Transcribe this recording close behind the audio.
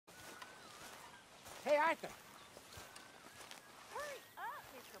Hey, Arthur. Hurry up,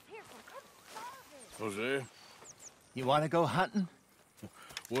 Mr. Pearson. Come solve it. Jose, You want to go hunting?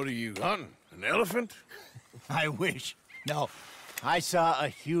 what are you hunting? An elephant? I wish. No. I saw a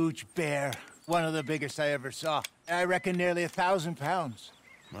huge bear. One of the biggest I ever saw. I reckon nearly 1,000 pounds.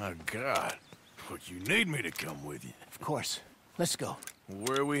 My God. But you need me to come with you. Of course. Let's go.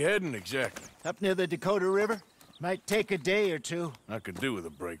 Where are we heading exactly? Up near the Dakota River. Might take a day or two. I could do with a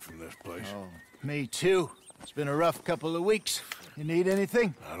break from this place. Oh, me too. It's been a rough couple of weeks. You need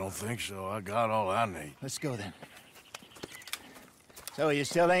anything? I don't think so. I got all I need. Let's go then. So you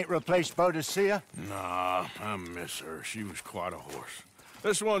still ain't replaced Boadicea? Nah, I miss her. She was quite a horse.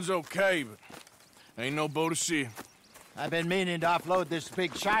 This one's okay, but ain't no Boadicea. I've been meaning to offload this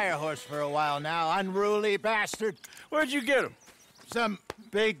big Shire horse for a while now. Unruly bastard. Where'd you get him? Some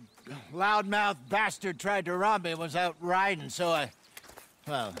big, loudmouth bastard tried to rob me and was out riding, so I...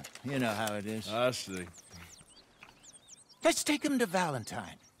 Well, you know how it is. I see. Let's take him to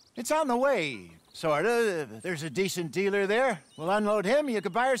Valentine. It's on the way, sorta. There's a decent dealer there. We'll unload him, you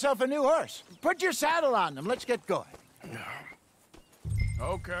could buy yourself a new horse. Put your saddle on them, let's get going.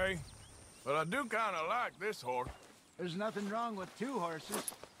 Okay, but I do kind of like this horse. There's nothing wrong with two horses,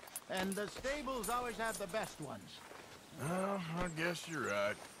 and the stables always have the best ones. Well, I guess you're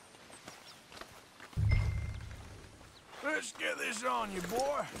right. Let's get this on you,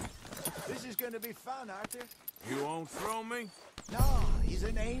 boy. This is gonna be fun, Arthur. You won't throw me? No, he's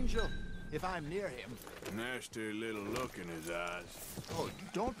an angel, if I'm near him. Nasty little look in his eyes. Oh,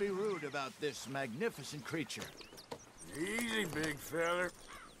 don't be rude about this magnificent creature. Easy, big feller.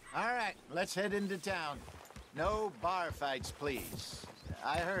 All right, let's head into town. No bar fights, please.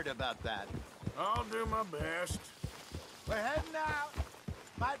 I heard about that. I'll do my best. We're heading out.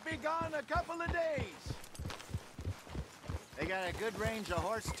 Might be gone a couple of days. They got a good range of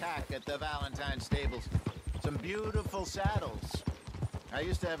horse tack at the Valentine stables. Some beautiful saddles. I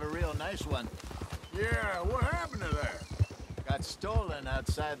used to have a real nice one. Yeah, what happened to that? Got stolen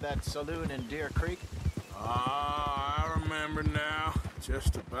outside that saloon in Deer Creek. Ah, I remember now.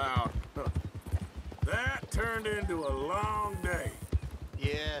 Just about. That turned into a long day.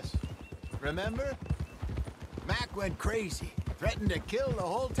 Yes. Remember? Mac went crazy, threatened to kill the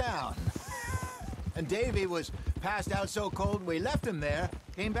whole town. And Davy was passed out so cold we left him there,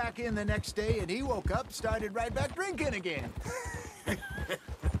 came back in the next day, and he woke up, started right back drinking again.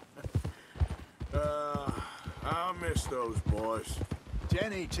 I'll miss those boys.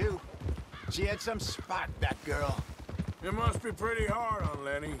 Jenny, too. She had some spark, that girl. It must be pretty hard on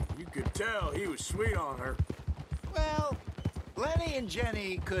Lenny. You could tell he was sweet on her. Well, Lenny and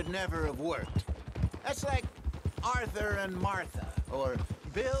Jenny could never have worked. That's like Arthur and Martha, or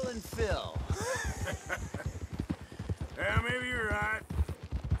Bill and Phil. Yeah, maybe you're right.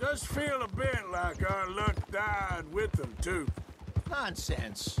 Does feel a bit like our luck died with them, too.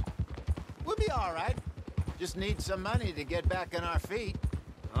 Nonsense. We'll be all right. Just need some money to get back on our feet.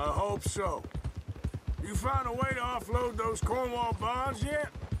 I hope so. You found a way to offload those Cornwall bonds yet?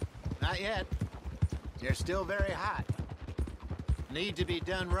 Not yet. They're still very hot. Need to be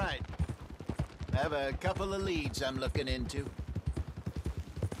done right. I have a couple of leads I'm looking into.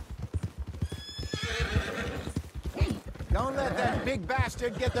 Don't let that big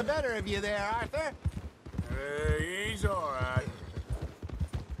bastard get the better of you there, Arthur. He's all right.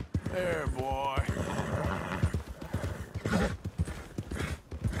 There, boy.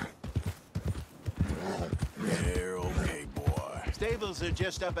 There, okay, boy. Stables are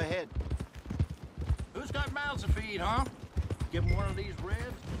just up ahead. Who's got mouths to feed, huh? Give him one of these ribs,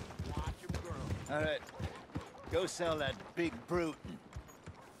 watch him grow. All right. Go sell that big brute and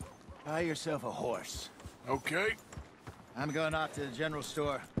buy yourself a horse. Okay. I'm going off to the general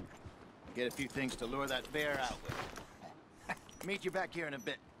store. Get a few things to lure that bear out with. Meet you back here in a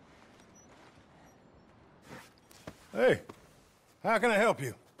bit. Hey, how can I help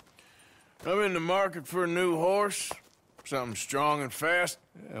you? I'm in the market for a new horse. Something strong and fast.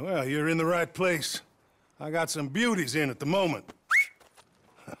 Yeah, well, you're in the right place. I got some beauties in at the moment.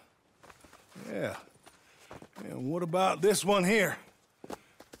 Yeah. And what about this one here?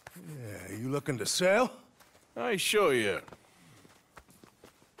 Yeah, you looking to sell? I ain't sure yet.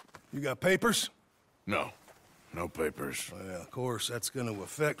 You got papers? No. No papers. Well, of course, that's gonna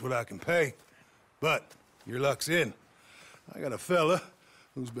affect what I can pay. But your luck's in. I got a fella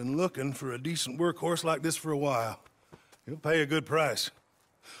who's been looking for a decent workhorse like this for a while. He'll pay a good price.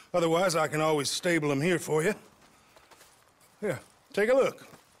 Otherwise, I can always stable him here for you. Here, take a look.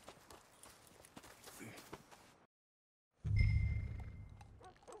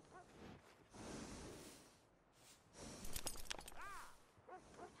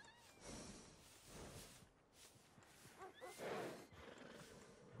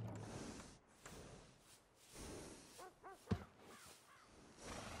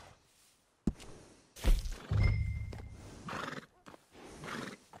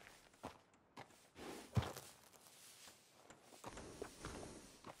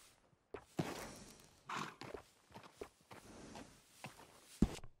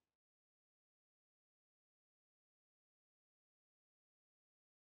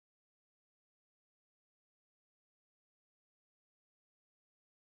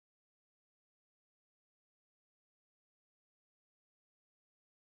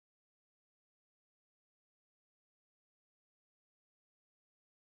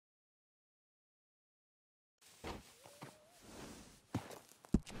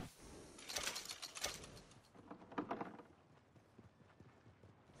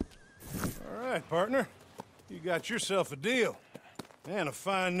 right, partner. You got yourself a deal. And a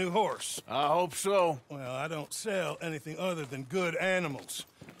fine new horse. I hope so. Well, I don't sell anything other than good animals.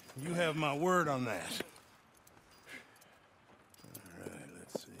 You have my word on that. All right,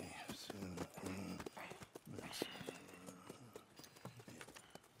 let's see.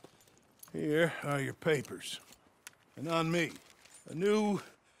 Here are your papers. And on me, a new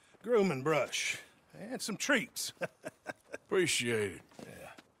grooming brush. And some treats. Appreciate it.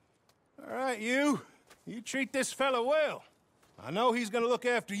 All right, you. You treat this fella well. I know he's gonna look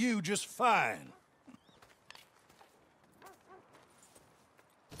after you just fine.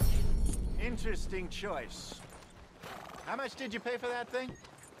 Interesting choice. How much did you pay for that thing?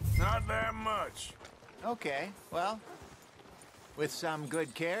 Not that much. Okay, well, with some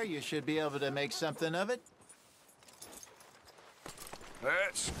good care, you should be able to make something of it.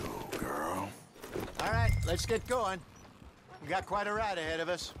 Let's go, girl. All right, let's get going. We got quite a ride ahead of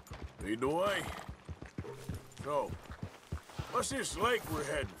us. Lead the way. So, what's this lake we're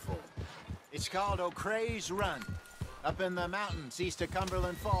heading for? It's called O'Creagh's Run, up in the mountains east of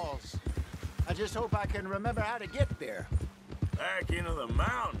Cumberland Falls. I just hope I can remember how to get there. Back into the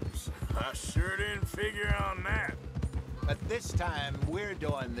mountains? I sure didn't figure on that. But this time, we're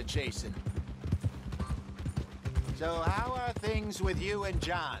doing the chasing. So how are things with you and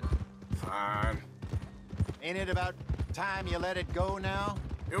John? Fine. Ain't it about time you let it go now?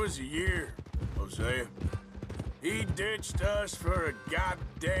 It was a year, Hosea. He ditched us for a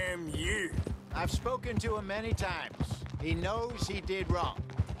goddamn year. I've spoken to him many times. He knows he did wrong.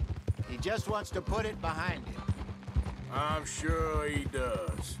 He just wants to put it behind him. I'm sure he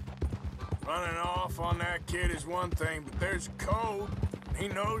does. Running off on that kid is one thing, but there's code. He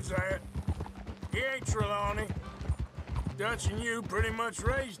knows that. He ain't Trelawney. Dutch and you pretty much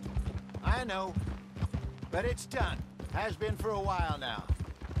raised him. I know. But it's done. Has been for a while now.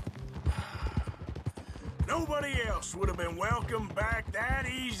 Nobody else would have been welcomed back that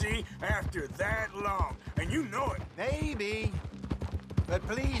easy after that long. And you know it. Maybe. But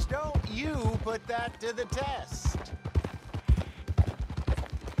please don't you put that to the test.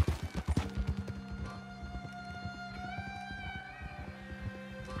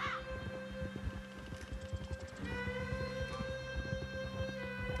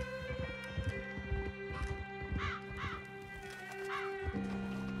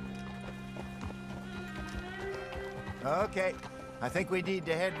 Okay, I think we need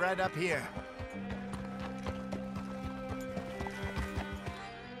to head right up here.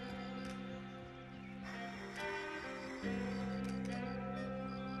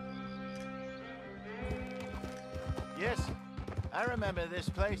 Yes, I remember this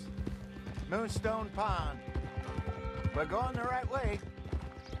place. Moonstone Pond. We're going the right way.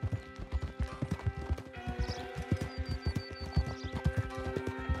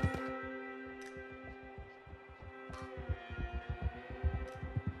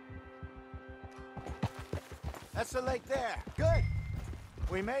 That's the lake there. Good.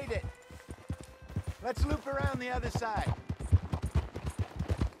 We made it. Let's loop around the other side.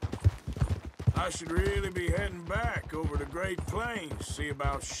 I should really be heading back over the Great Plains, see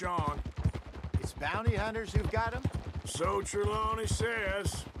about Sean. It's bounty hunters who've got him? So Trelawney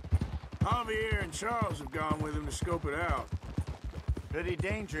says. Javier and Charles have gone with him to scope it out. Pretty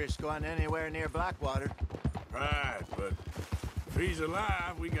dangerous going anywhere near Blackwater. Right, but if he's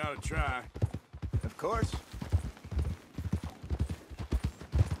alive, we gotta try. Of course.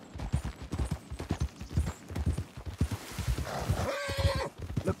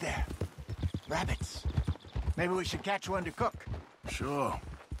 Look there. Rabbits. Maybe we should catch one to cook. Sure.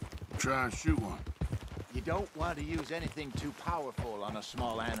 Try and shoot one. You don't want to use anything too powerful on a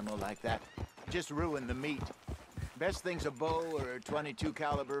small animal like that. Just ruin the meat. Best thing's a bow or a .22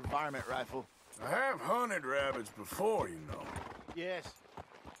 caliber varmint rifle. I have hunted rabbits before, you know. Yes,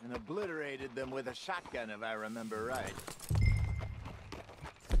 and obliterated them with a shotgun if I remember right.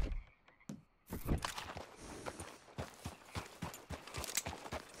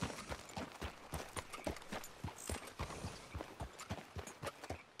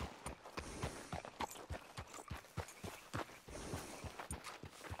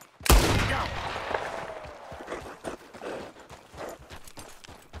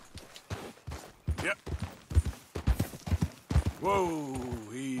 Yep. Whoa,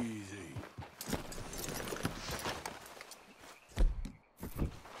 easy.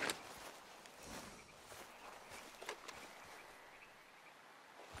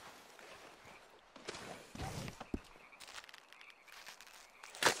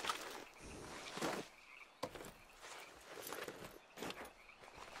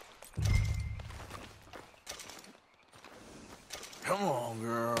 Come on,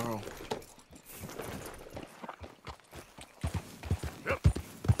 girl.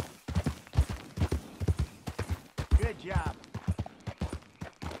 job.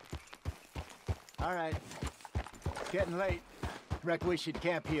 All right. Getting late. Reckon we should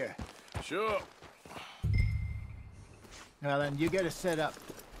camp here. Sure. Well, then you get us set up.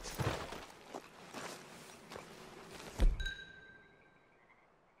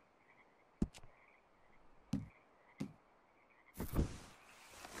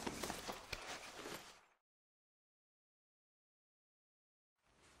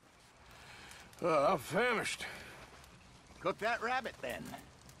 I'm famished. Cook that rabbit, then.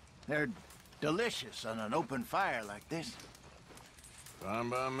 They're delicious on an open fire like this. Fine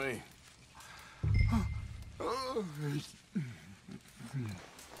by me.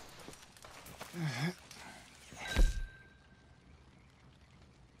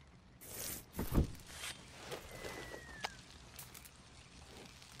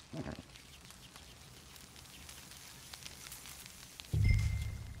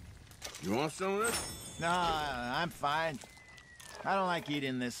 You want some of this? No, I'm fine. I don't like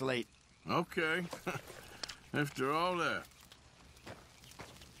eating this late. Okay. After all that.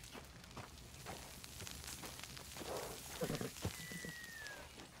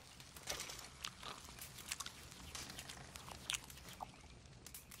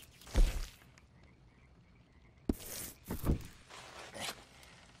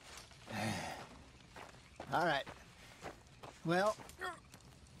 All right. Well,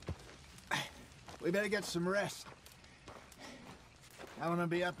 we better get some rest. I want to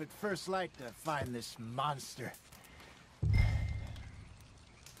be up at first light to find this monster.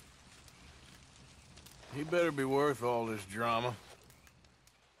 He better be worth all this drama.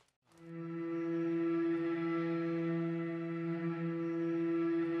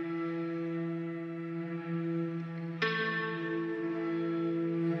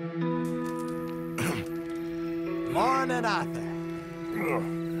 Morning, Arthur.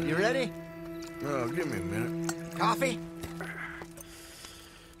 You ready? Oh, give me a minute. Coffee?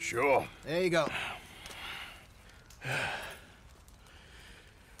 Sure. There you go.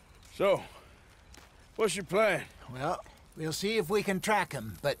 So, what's your plan? Well, we'll see if we can track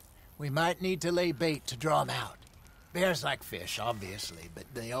him, but we might need to lay bait to draw him out. Bears like fish, obviously, but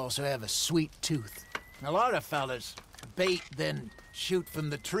they also have a sweet tooth. A lot of fellas bait, then shoot from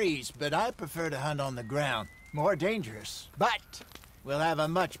the trees, but I prefer to hunt on the ground. More dangerous, but we'll have a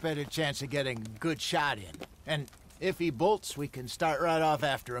much better chance of getting a good shot in. And if he bolts, we can start right off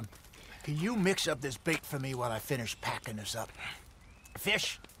after him. Can you mix up this bait for me while I finish packing this up?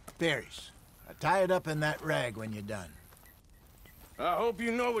 Fish, berries. Tie it up in that rag when you're done. I hope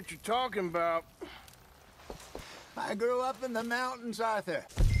you know what you're talking about. I grew up in the mountains, Arthur.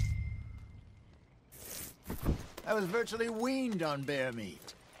 I was virtually weaned on bear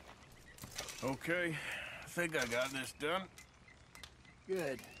meat. Okay, I think I got this done.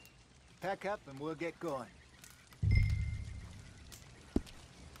 Good. Pack up and we'll get going.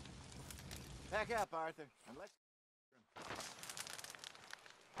 Pack up, Arthur, and let's...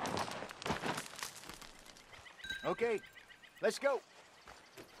 Okay, let's go.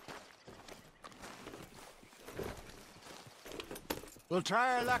 We'll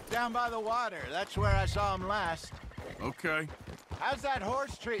try our luck down by the water. That's where I saw him last. Okay. How's that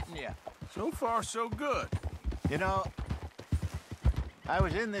horse treating you? So far, so good. You know, I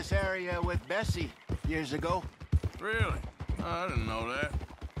was in this area with Bessie years ago. Really? I didn't know that.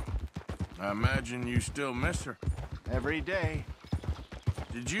 I imagine you still miss her. Every day.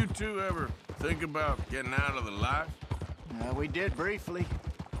 Did you two ever think about getting out of the life? We did briefly.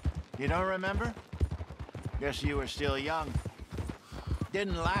 You don't remember? Guess you were still young.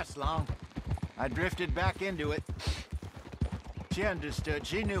 Didn't last long. I drifted back into it. She understood.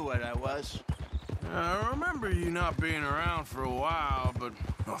 She knew what I was. I remember you not being around for a while, but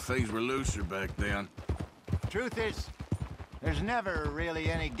well, things were looser back then. Truth is, there's never really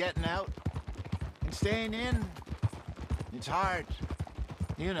any getting out. And staying in, it's hard.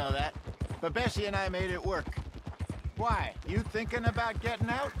 You know that. But Bessie and I made it work. Why? You thinking about getting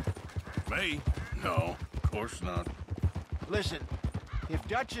out? Me? No, of course not. Listen, if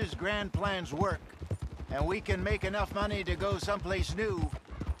Dutch's grand plans work, and we can make enough money to go someplace new,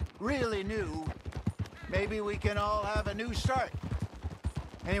 really new, maybe we can all have a new start.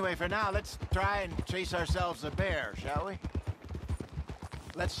 Anyway, for now, let's try and chase ourselves a bear, shall we?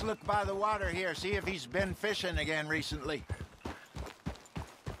 Let's look by the water here, see if he's been fishing again recently.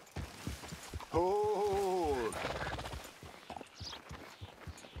 Hold.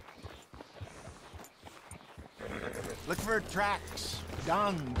 Look for tracks,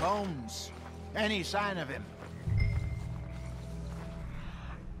 dung, bones, any sign of him.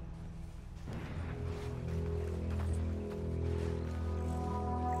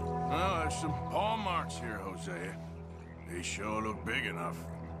 Well, there's some paw marks here, Hosea. He sure looked big enough.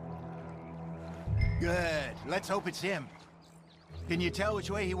 Good. Let's hope it's him. Can you tell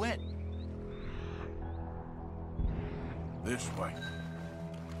which way he went? This way.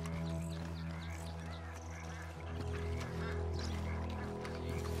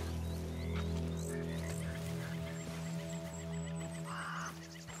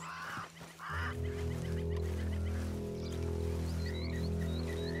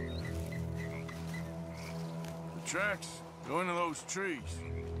 Tracks go into those trees.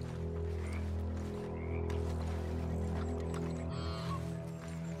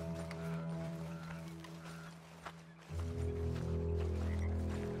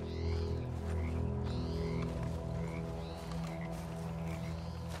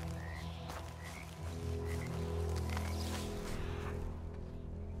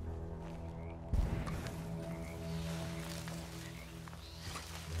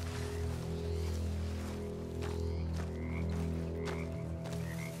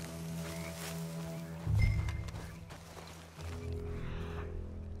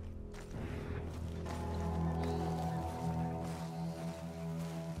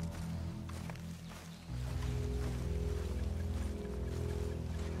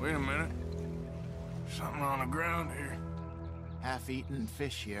 Wait a minute. Something on the ground here. Half-eaten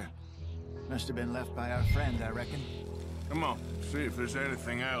fish here. Must have been left by our friend, I reckon. Come on, see if there's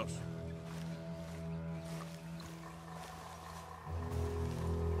anything else.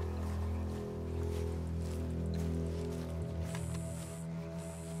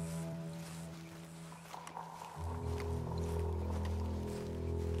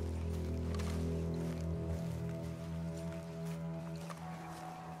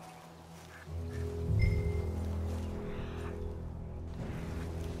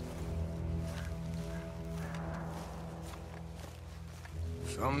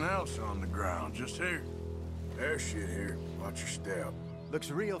 Something else on the ground, just here. There's shit here. Watch your step. Looks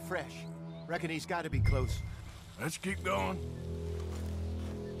real fresh. Reckon he's got to be close. Let's keep going.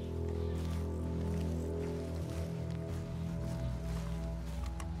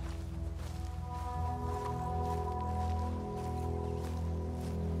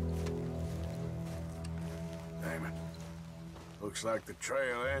 Damn it. Looks like the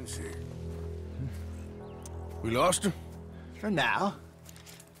trail ends here. We lost him? For now.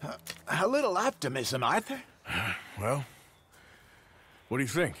 A little optimism, Arthur. Well, what do you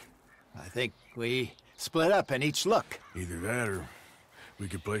think? I think we split up and each look. Either that or we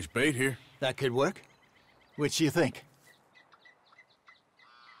could place bait here. That could work. Which do you think?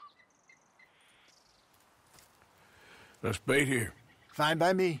 Let's bait here. Fine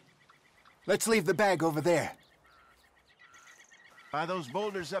by me. Let's leave the bag over there. By those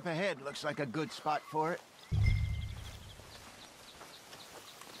boulders up ahead, looks like a good spot for it.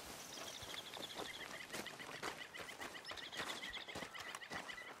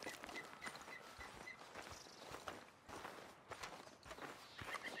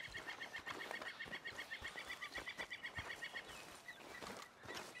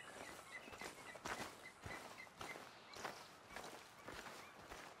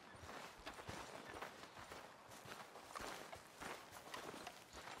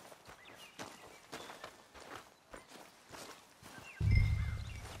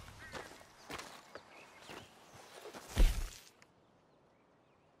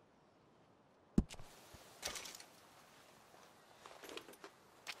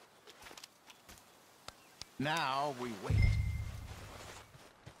 Now we wait.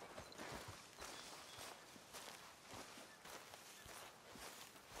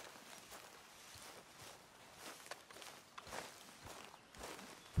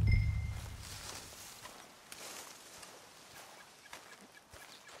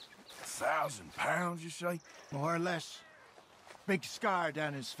 £1,000, you say? More or less. Big scar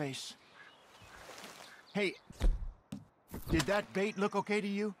down his face. Hey, did that bait look okay to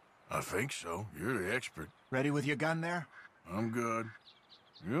you? I think so. You're the expert. Ready with your gun there? I'm good.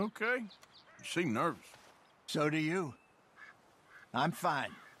 You okay? You seem nervous. So do you. I'm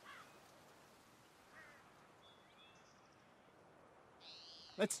fine.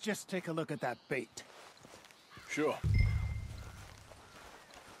 Let's just take a look at that bait. Sure.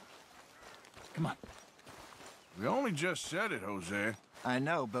 Come on. We only just said it, Jose. I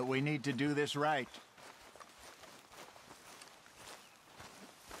know, but we need to do this right.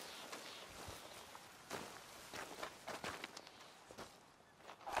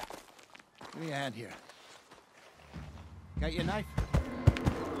 Give me a hand here. Got your knife?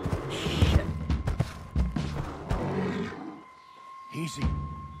 Shit. Easy.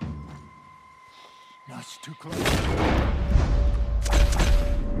 No, it's too close.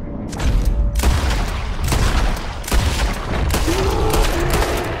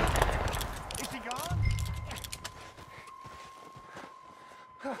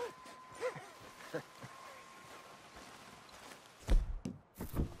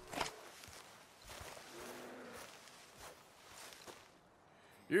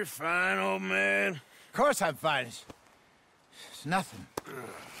 You're fine, old man. Of course I'm fine. It's nothing.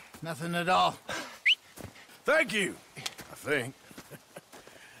 Nothing at all. Thank you, I think.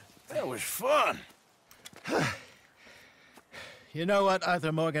 That was fun. You know what,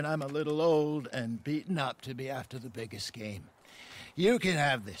 Arthur Morgan? I'm a little old and beaten up to be after the biggest game. You can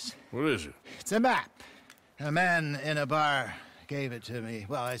have this. What is it? It's a map. A man in a bar gave it to me.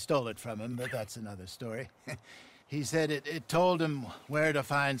 Well, I stole it from him, but that's another story. He said it told him where to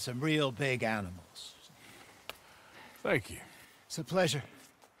find some real big animals. Thank you. It's a pleasure.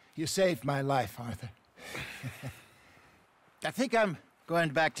 You saved my life, Arthur. I think I'm going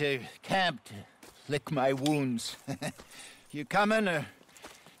back to camp to lick my wounds. You coming, or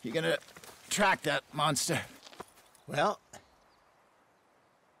you gonna track that monster? Well,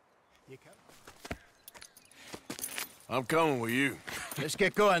 you coming? I'm coming with you. Let's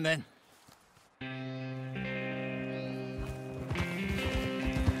get going, then.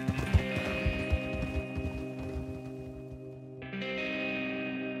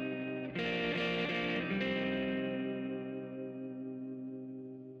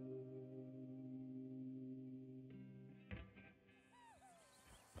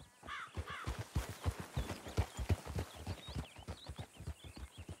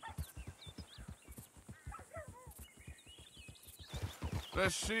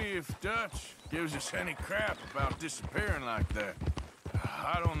 Let's see if Dutch gives us any crap about disappearing like that.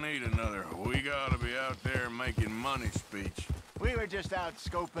 I don't need another "we gotta be out there making money" speech. We were just out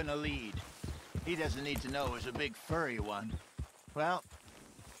scoping a lead. He doesn't need to know it was a big furry one. Well,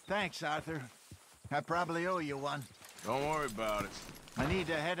 thanks, Arthur. I probably owe you one. Don't worry about it. I need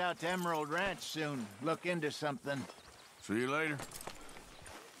to head out to Emerald Ranch soon. Look into something. See you later.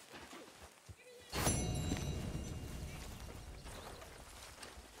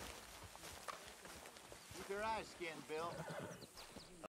 Keep your eyes skinned, Bill.